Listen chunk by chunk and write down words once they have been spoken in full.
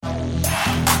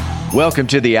Welcome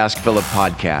to the Ask Philip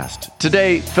podcast.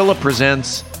 Today, Philip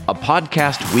presents a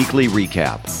podcast weekly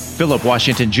recap. Philip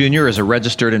Washington Jr. is a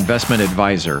registered investment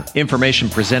advisor. Information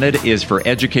presented is for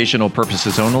educational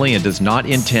purposes only and does not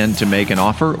intend to make an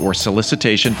offer or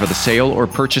solicitation for the sale or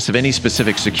purchase of any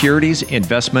specific securities,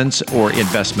 investments, or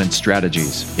investment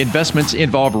strategies. Investments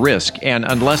involve risk and,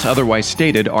 unless otherwise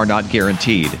stated, are not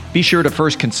guaranteed. Be sure to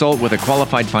first consult with a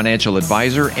qualified financial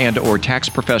advisor and/or tax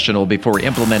professional before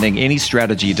implementing any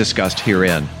strategy discussed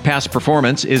herein. Past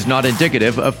performance is not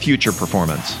indicative of future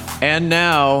performance. And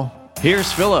now,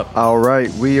 here's Philip. All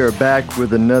right, we are back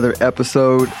with another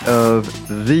episode of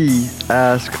the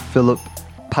Ask Philip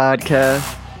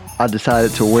podcast. I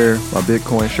decided to wear my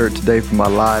Bitcoin shirt today for my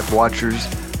live watchers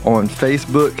on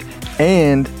Facebook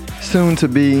and soon to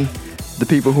be the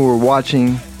people who are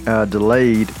watching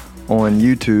delayed on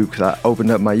YouTube, because I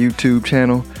opened up my YouTube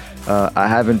channel. I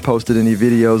haven't posted any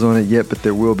videos on it yet, but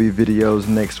there will be videos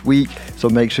next week. So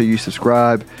make sure you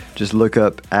subscribe. Just look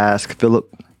up Ask Philip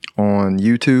on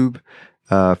YouTube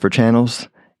for channels,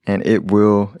 and it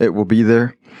will be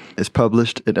there. It's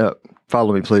published and up.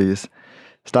 Follow me, please.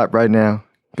 Stop right now.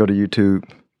 Go to YouTube.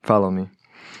 Follow me.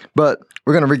 But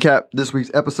we're gonna recap this week's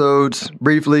episodes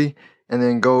briefly, and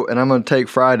then go. And I'm gonna take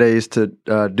Fridays to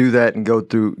do that and go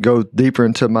deeper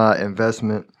into my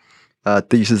investment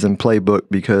thesis and playbook,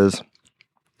 because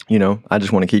I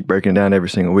just want to keep breaking it down every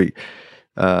single week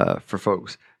for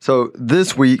folks. So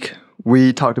this week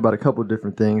we talked about a couple of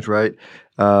different things, right?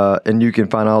 And you can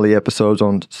find all the episodes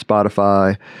on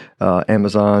Spotify,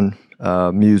 Amazon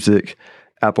Music,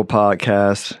 Apple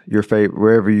Podcasts, your favorite,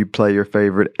 wherever you play your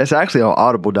favorite. It's actually on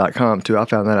audible.com too. I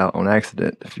found that out on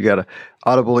accident. If you got an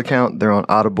Audible account, they're on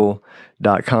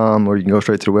audible.com, or you can go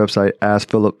straight to the website,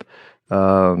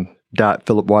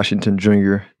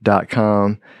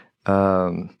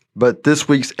 askphilip.philipwashingtonjr.com. But this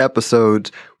week's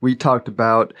episodes, we talked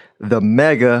about the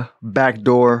mega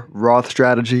backdoor Roth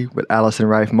strategy with Allison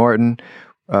Rife Martin,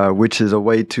 which is a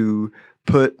way to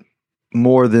put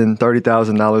more than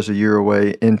 $30,000 a year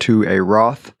away into a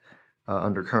Roth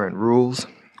under current rules.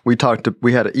 We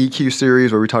had an EQ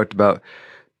series where we talked about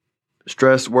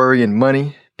stress, worry, and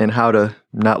money, and how to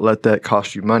not let that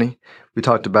cost you money. We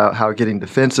talked about how getting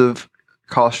defensive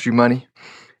costs you money,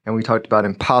 and we talked about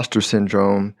imposter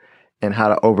syndrome and how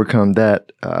to overcome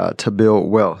that to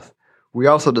build wealth. We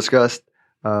also discussed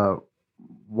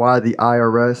why the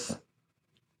IRS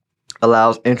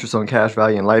allows interest on cash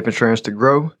value and life insurance to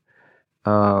grow.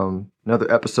 Another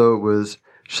episode was,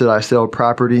 should I sell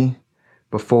property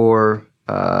before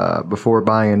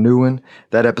buying a new one?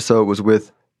 That episode was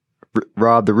with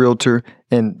Rob the Realtor,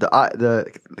 and the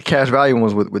cash value one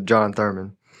was with John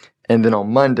Thurman. And then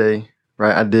on Monday,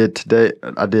 right, I did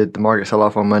the market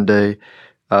sell-off on Monday.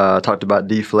 Talked about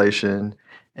deflation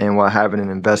and why having an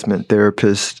investment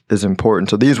therapist is important.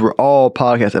 So these were all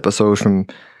podcast episodes from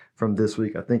this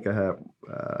week. I think I have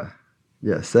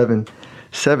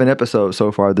seven episodes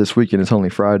so far this week, and it's only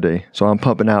Friday. So I'm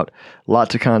pumping out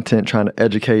lots of content, trying to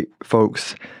educate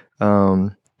folks.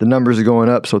 The numbers are going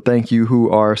up, so thank you who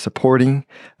are supporting.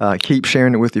 Keep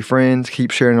sharing it with your friends.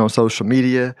 Keep sharing it on social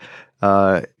media.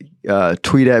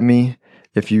 Tweet at me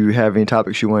if you have any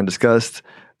topics you want to discuss.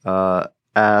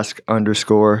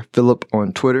 Ask_Philip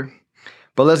on Twitter.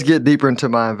 But let's get deeper into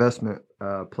my investment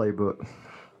playbook.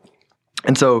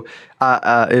 And so,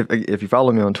 if you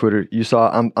follow me on Twitter, you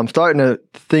saw I'm starting to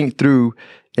think through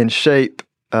and shape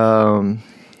my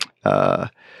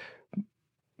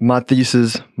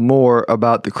thesis more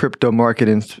about the crypto market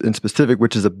in specific,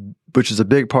 which is a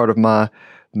big part of my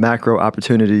macro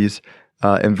opportunities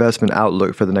investment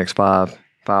outlook for the next 5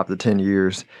 to 10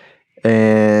 years.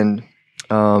 And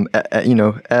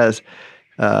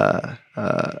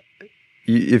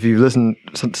if you've listened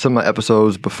to some of my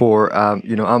episodes before, I'm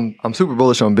super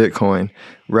bullish on Bitcoin,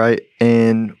 right?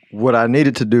 And what I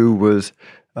needed to do was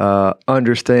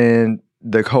understand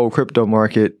the whole crypto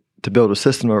market to build a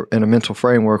system and a mental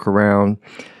framework around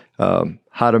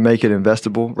how to make it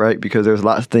investable, right? Because there's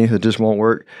lots of things that just won't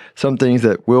work, some things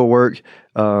that will work,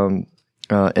 and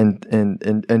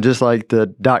just like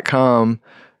the .com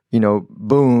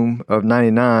boom of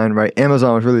 99, right?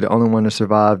 Amazon was really the only one to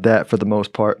survive that for the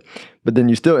most part. But then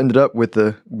you still ended up with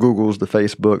the Googles, the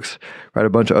Facebooks, right? A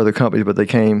bunch of other companies, but they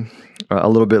came a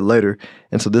little bit later.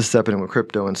 And so this is happening with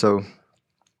crypto. And so,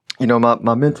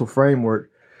 my mental framework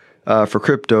for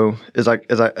crypto is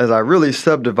as I really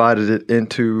subdivided it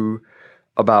into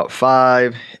about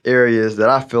 5 areas that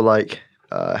I feel like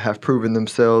have proven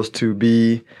themselves to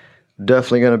be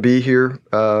definitely going to be here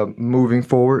moving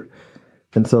forward.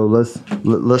 And so let's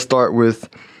start with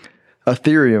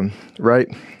Ethereum, right?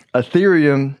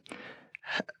 Ethereum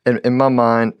in my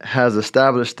mind, has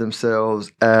established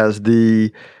themselves as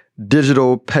the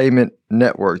digital payment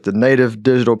network, the native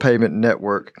digital payment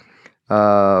network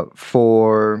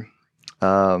for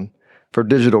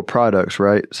digital products,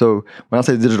 right? So when I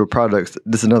say digital products,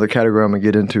 this is another category I'm gonna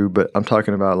get into, but I'm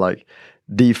talking about like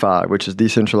DeFi, which is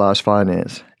decentralized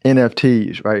finance,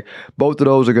 NFTs, right? Both of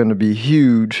those are going to be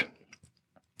huge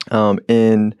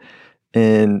in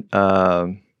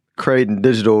creating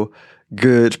digital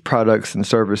goods, products, and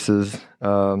services,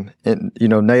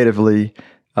 natively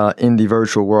in the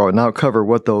virtual world. And I'll cover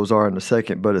what those are in a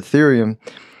second. But Ethereum,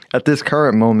 at this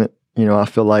current moment, I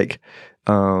feel like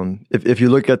if you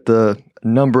look at the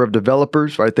number of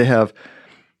developers, right, they have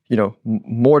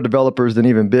more developers than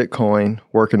even Bitcoin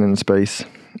working in the space.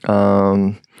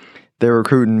 They're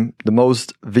recruiting the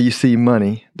most VC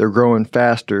money. They're growing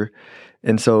faster.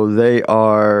 And so they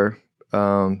are,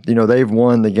 they've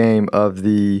won the game of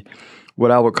what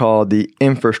I would call the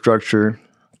infrastructure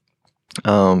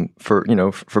for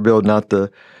building out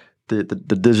the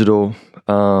digital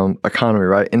economy,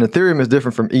 right? And Ethereum is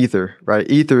different from Ether, right?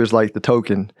 Ether is like the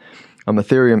token.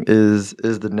 Ethereum is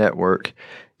the network.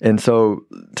 And so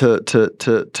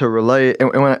to relay,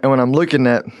 and when I'm looking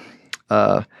at,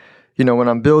 when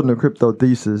I'm building a crypto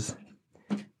thesis,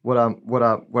 what I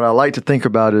like to think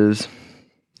about is,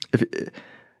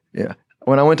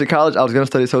 when I went to college, I was going to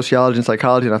study sociology and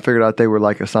psychology, and I figured out they were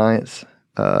like a science,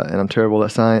 and I'm terrible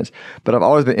at science. But I've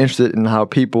always been interested in how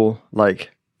people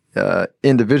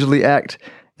individually act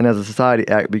and as a society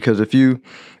act, because if you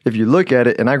look at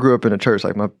it, and I grew up in a church,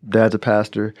 like my dad's a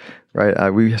pastor, right?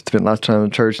 We spent lots of time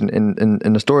in church,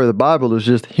 and the story of the Bible is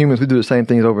just humans. We do the same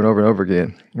things over and over and over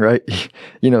again, right?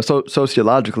 So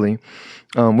sociologically,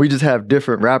 we just have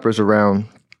different wrappers around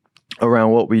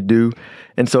what we do,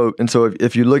 and so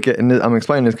if you look at, and I'm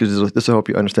explaining this because this will help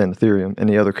you understand Ethereum and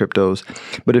the other cryptos,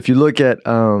 but if you look at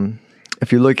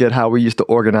how we used to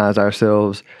organize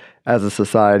ourselves as a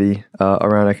society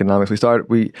around economics,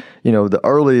 the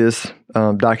earliest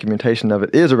documentation of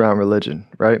it is around religion,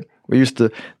 right? We used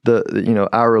to,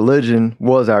 our religion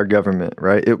was our government,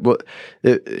 right?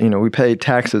 We paid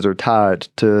taxes or tithes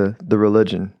to the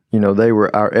religion. They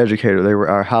were our educator, they were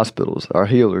our hospitals, our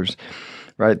healers,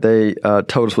 right? They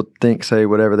told us what to think, say,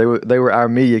 whatever. They were our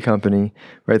media company,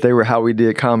 right? They were how we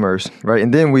did commerce, right?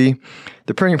 And then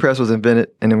the printing press was invented,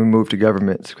 and then we moved to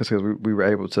governments because we were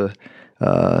able to.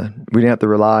 We didn't have to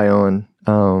rely on,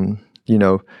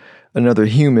 another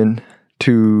human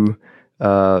to,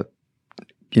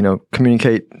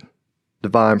 communicate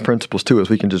divine principles to us.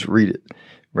 We can just read it,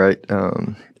 right?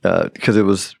 Because it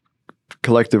was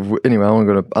collective. Anyway, I don't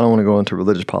want to go into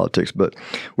religious politics, but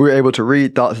we were able to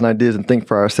read thoughts and ideas and think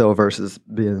for ourselves versus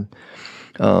being,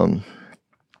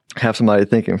 have somebody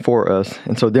thinking for us.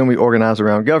 And so then we organize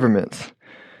around governments,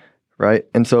 right?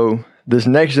 And so this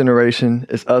next generation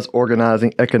is us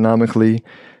organizing economically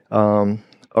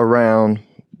around,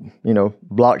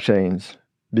 blockchains.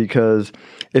 Because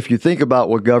if you think about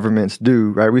what governments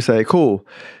do, right, we say, cool,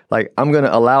 like I'm going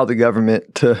to allow the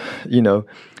government to,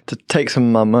 to take some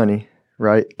of my money,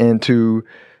 right, and to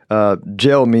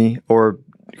jail me or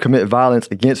commit violence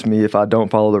against me if I don't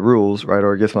follow the rules, right,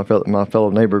 or against my fellow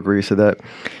neighbor agrees to that.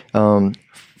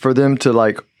 For them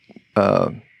to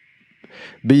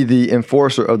be the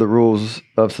enforcer of the rules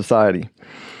of society.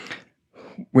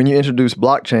 When you introduce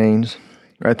blockchains,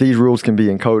 right, these rules can be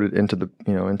encoded into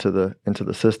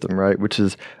the system, right, which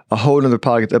is a whole other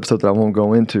podcast episode that I won't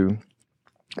go into.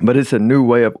 But it's a new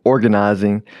way of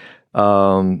organizing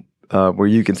where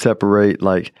you can separate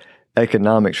like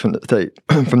economics from the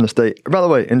state. By the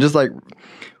way, and just like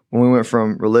when we went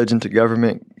from religion to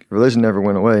government, religion never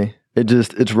went away.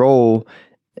 Its role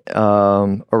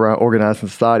around organizing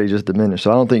society just diminished.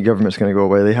 So I don't think government's going to go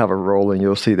away. They have a role, and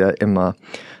you'll see that in my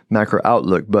macro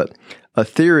outlook. But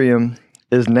Ethereum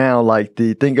is now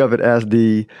think of it as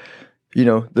the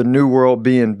new world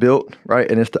being built, right?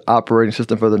 And it's the operating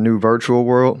system for the new virtual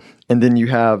world. And then you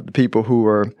have the people who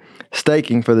are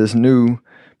staking for this new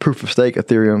proof of stake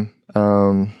Ethereum,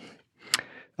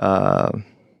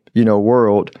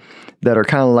 world that are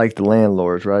kind of like the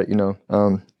landlords, right?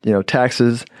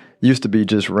 Taxes used to be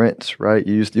just rents, right?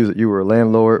 You were a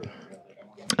landlord,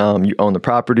 you own the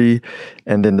property,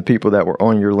 and then the people that were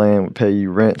on your land would pay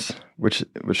you rents, which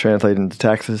was translated into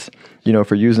taxes,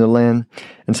 for using the land.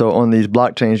 And so on these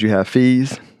blockchains, you have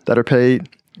fees that are paid,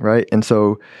 right? And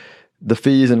so the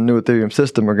fees in the new Ethereum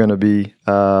system are going to be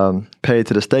paid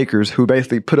to the stakers who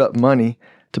basically put up money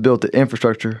to build the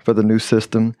infrastructure for the new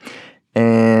system.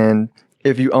 And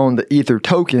if you own the Ether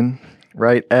token,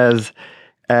 right, as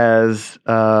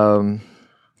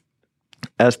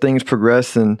things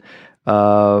progress and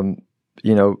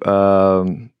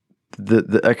the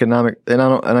economic,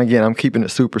 and again, I'm keeping it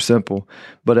super simple,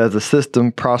 but as the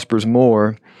system prospers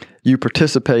more, you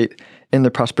participate in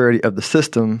the prosperity of the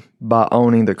system by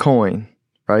owning the coin,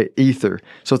 right? Ether.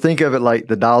 So think of it like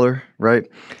the dollar, right?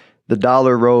 The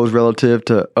dollar rose relative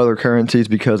to other currencies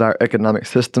because our economic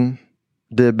system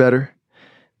did better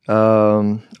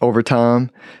over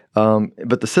time.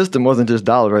 But the system wasn't just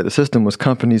dollars, right? The system was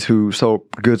companies who sold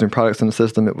goods and products in the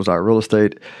system. It was our real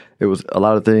estate. It was a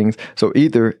lot of things. So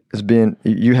Ether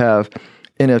you have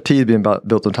NFTs being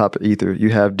built on top of Ether.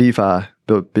 You have DeFi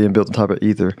being built on top of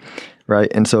Ether,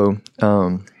 right? And so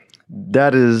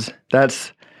that's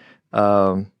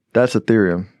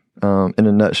Ethereum in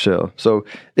a nutshell. So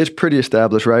it's pretty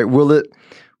established, right? Will it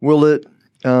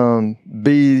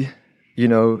be,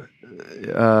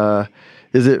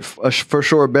 is it a for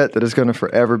sure bet that it's going to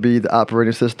forever be the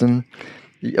operating system?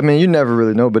 I mean, you never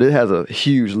really know, but it has a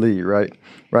huge lead, right?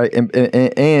 Right, and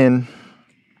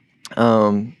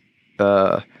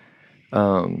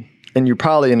you're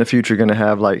probably in the future going to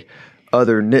have like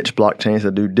other niche blockchains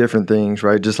that do different things,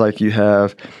 right? Just like you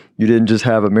didn't just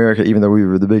have America, even though we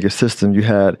were the biggest system. You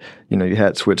had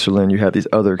Switzerland. You had these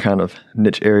other kind of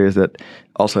niche areas that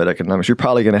also had economics. You're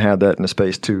probably going to have that in the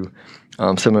space too,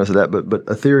 similar to that. But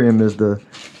Ethereum is the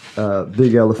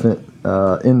big elephant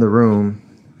in the room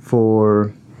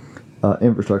for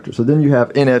infrastructure. So then you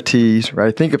have NFTs,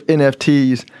 right? Think of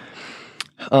NFTs.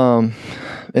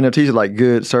 NFTs are like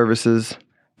goods, services,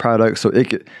 products. So it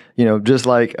could, just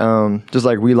like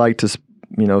we like to, spend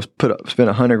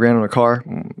 $100,000 on a car,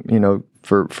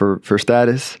 for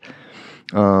status.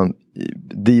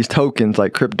 These tokens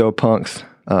like CryptoPunks,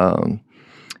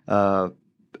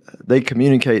 they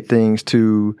communicate things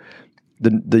to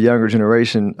the younger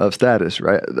generation of status,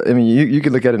 right? I mean, you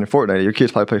can look at it in Fortnite. Your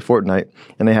kids probably play Fortnite,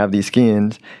 and they have these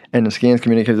skins, and the skins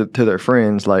communicate to their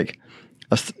friends like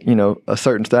a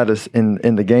certain status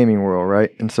in the gaming world,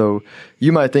 right? And so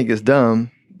you might think it's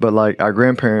dumb, but like our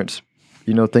grandparents,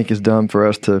 think it's dumb for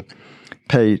us to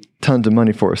pay tons of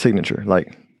money for a signature,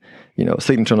 like a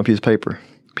signature on a piece of paper.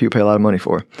 People pay a lot of money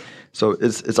for. So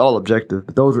it's all objective.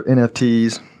 But those are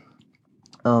NFTs.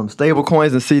 Stable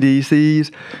coins and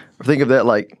CDCs, think of that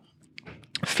like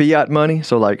fiat money.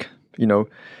 So like,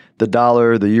 the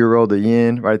dollar, the euro, the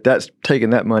yen, right? That's taking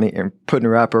that money and putting a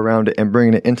wrapper around it and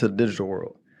bringing it into the digital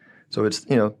world. So it's,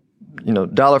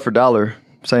 dollar for dollar,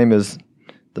 same as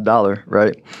the dollar,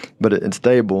 right? But it's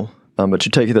stable. But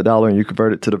you take the dollar and you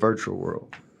convert it to the virtual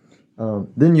world.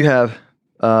 Then you have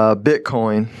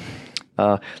Bitcoin.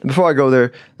 Before I go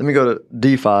there, let me go to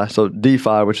DeFi. So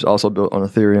DeFi, which is also built on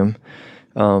Ethereum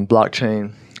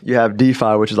blockchain. You have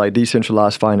DeFi, which is like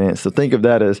decentralized finance. So think of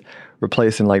that as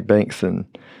replacing like banks and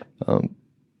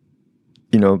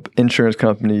insurance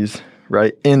companies,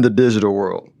 right, in the digital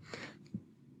world.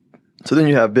 So then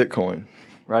you have Bitcoin,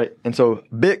 right? And so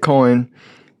Bitcoin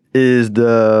is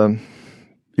the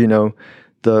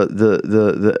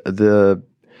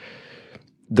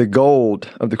gold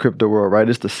of the crypto world, right?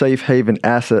 It's the safe haven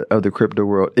asset of the crypto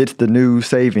world. It's the new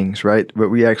savings, right? But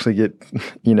we actually get,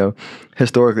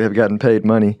 historically have gotten paid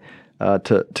money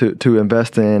to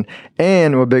invest in.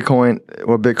 And what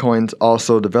Bitcoin's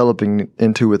also developing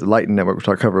into with the Lightning Network, which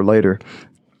I'll cover later,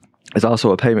 is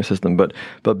also a payment system. But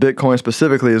Bitcoin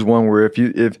specifically is one where if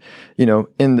in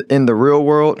the real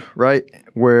world, right,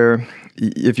 where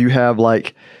if you have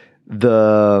like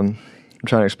I'm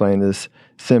trying to explain this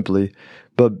simply,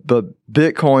 but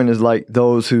Bitcoin is like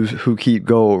those who keep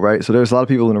gold, right? So there's a lot of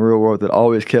people in the real world that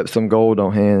always kept some gold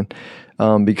on hand,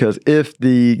 because if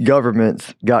the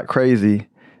governments got crazy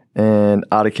and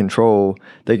out of control,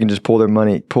 they can just pull their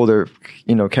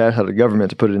cash out of the government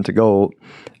to put it into gold,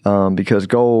 because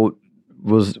gold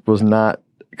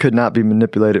could not be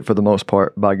manipulated for the most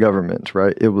part by governments,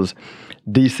 right? It was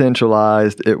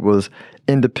decentralized. It was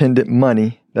independent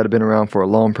money that had been around for a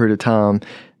long period of time.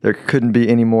 There couldn't be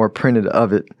any more printed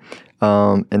of it.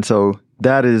 And so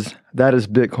that is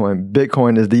Bitcoin.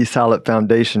 Bitcoin is the solid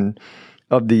foundation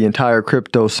of the entire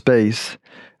crypto space.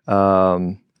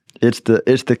 It's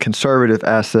the conservative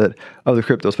asset of the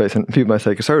crypto space. And people might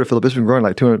say, conservative, Philip, it's been growing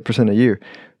like 200% a year.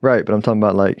 Right, but I'm talking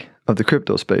about like of the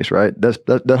crypto space, right?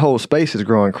 That whole space is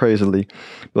growing crazily.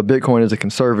 But Bitcoin is a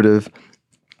conservative,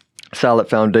 solid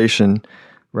foundation,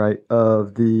 right,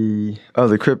 of the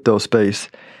crypto space.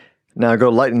 Now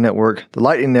go to Lightning Network. The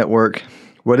Lightning Network,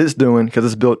 what it's doing,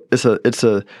 because it's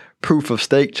a proof of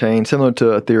stake chain similar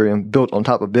to Ethereum, built on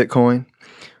top of Bitcoin,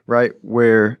 right?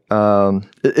 Where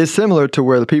it's similar to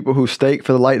where the people who stake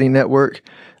for the Lightning Network,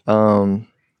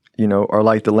 are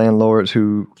like the landlords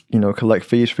who collect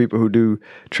fees for people who do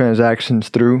transactions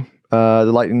through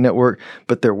the Lightning Network,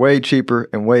 but they're way cheaper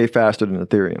and way faster than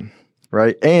Ethereum,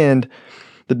 right? And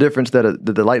the difference that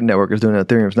the Lightning Network is doing that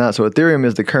Ethereum is not. So Ethereum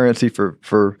is the currency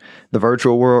for the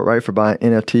virtual world, right? For buying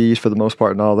NFTs for the most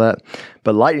part and all that.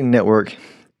 But Lightning Network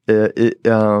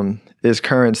is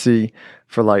currency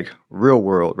for like real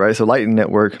world, right? So Lightning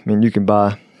Network, I mean, you can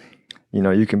buy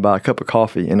a cup of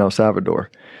coffee in El Salvador,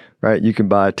 right? You can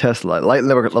buy a Tesla. Lightning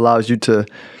Network allows you to,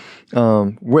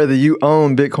 whether you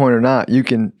own Bitcoin or not, you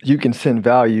can send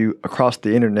value across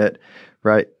the internet,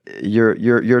 right?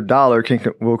 Your dollar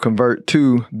will convert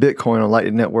to Bitcoin on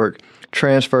Lightning Network,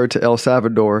 transfer to El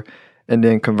Salvador, and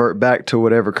then convert back to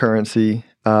whatever currency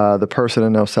the person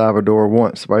in El Salvador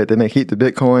wants, right? They may keep the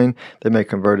Bitcoin, they may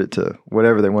convert it to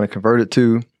whatever they want to convert it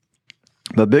to.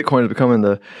 But Bitcoin is becoming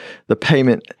the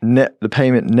payment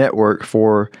network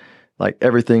for like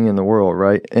everything in the world,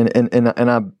 right? And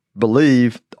I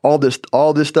believe all this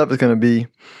stuff is going to be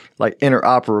like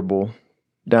interoperable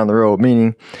down the road.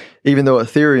 Meaning, even though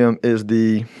Ethereum is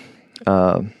the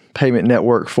payment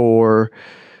network for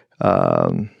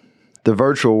the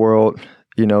virtual world,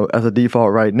 as a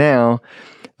default right now,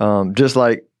 just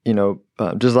like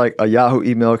a Yahoo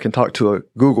email can talk to a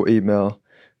Google email,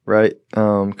 right?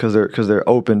 Because they're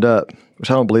opened up,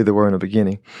 which I don't believe they were in the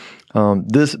beginning.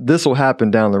 This will happen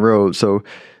down the road. So,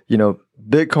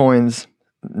 Bitcoin's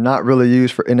not really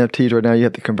used for NFTs right now. You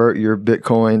have to convert your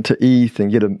Bitcoin to ETH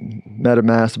and get a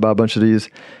MetaMask to buy a bunch of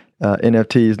these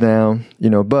NFTs now.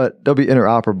 But they'll be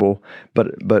interoperable.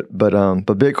 But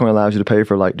Bitcoin allows you to pay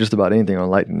for like just about anything on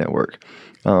Lightning Network.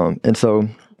 And so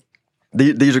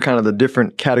these are kind of the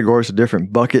different categories, the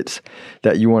different buckets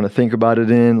that you want to think about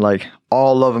it in. Like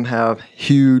all of them have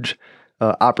huge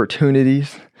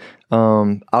opportunities.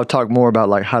 I'll talk more about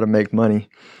like how to make money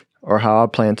or how I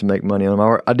plan to make money on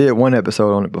them. I did one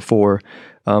episode on it before,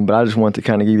 but I just want to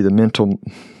kind of give you the mental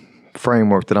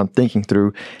framework that I'm thinking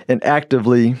through and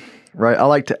actively, right? I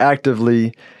like to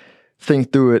actively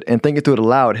think through it, and thinking through it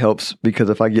aloud helps, because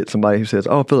if I get somebody who says,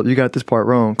 "Oh, Philip, you got this part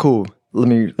wrong," cool. Let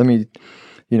me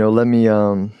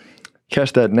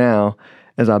catch that now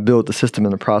as I build the system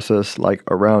and the process like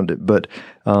around it. But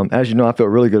as you know, I feel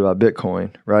really good about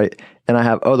Bitcoin, right? And I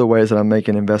have other ways that I'm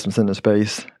making investments in the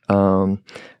space to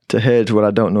hedge what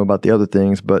I don't know about the other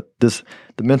things. But the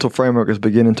mental framework is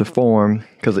beginning to form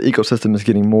because the ecosystem is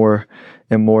getting more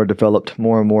and more developed,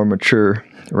 more and more mature,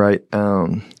 right?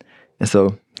 And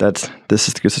so this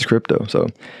is crypto. So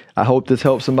I hope this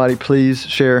helps somebody. Please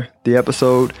share the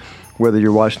episode, whether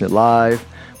you're watching it live,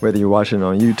 whether you're watching it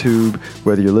on YouTube,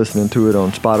 whether you're listening to it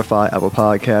on Spotify, Apple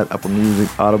Podcast, Apple Music,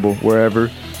 Audible,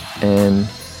 wherever. And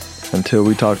until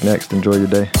we talk next, enjoy your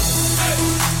day.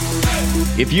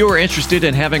 If you are interested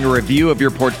in having a review of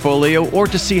your portfolio or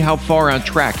to see how far on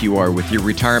track you are with your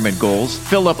retirement goals,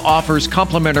 Philip offers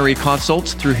complimentary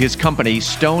consults through his company,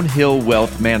 Stonehill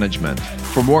Wealth Management.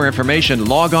 For more information,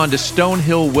 log on to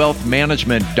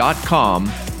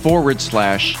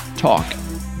stonehillwealthmanagement.com/talk.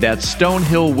 That's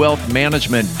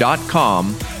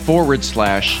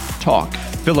stonehillwealthmanagement.com/talk.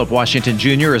 Philip Washington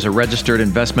Jr. is a registered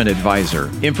investment advisor.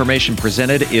 Information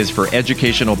presented is for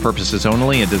educational purposes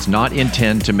only and does not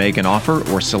intend to make an offer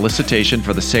or solicitation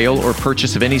for the sale or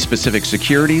purchase of any specific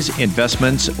securities,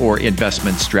 investments, or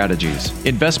investment strategies.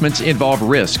 Investments involve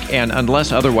risk and,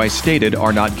 unless otherwise stated,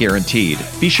 are not guaranteed.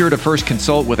 Be sure to first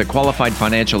consult with a qualified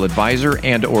financial advisor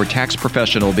and/or tax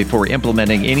professional before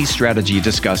implementing any strategy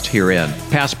discussed herein.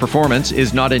 Past performance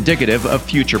is not indicative of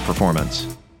future performance.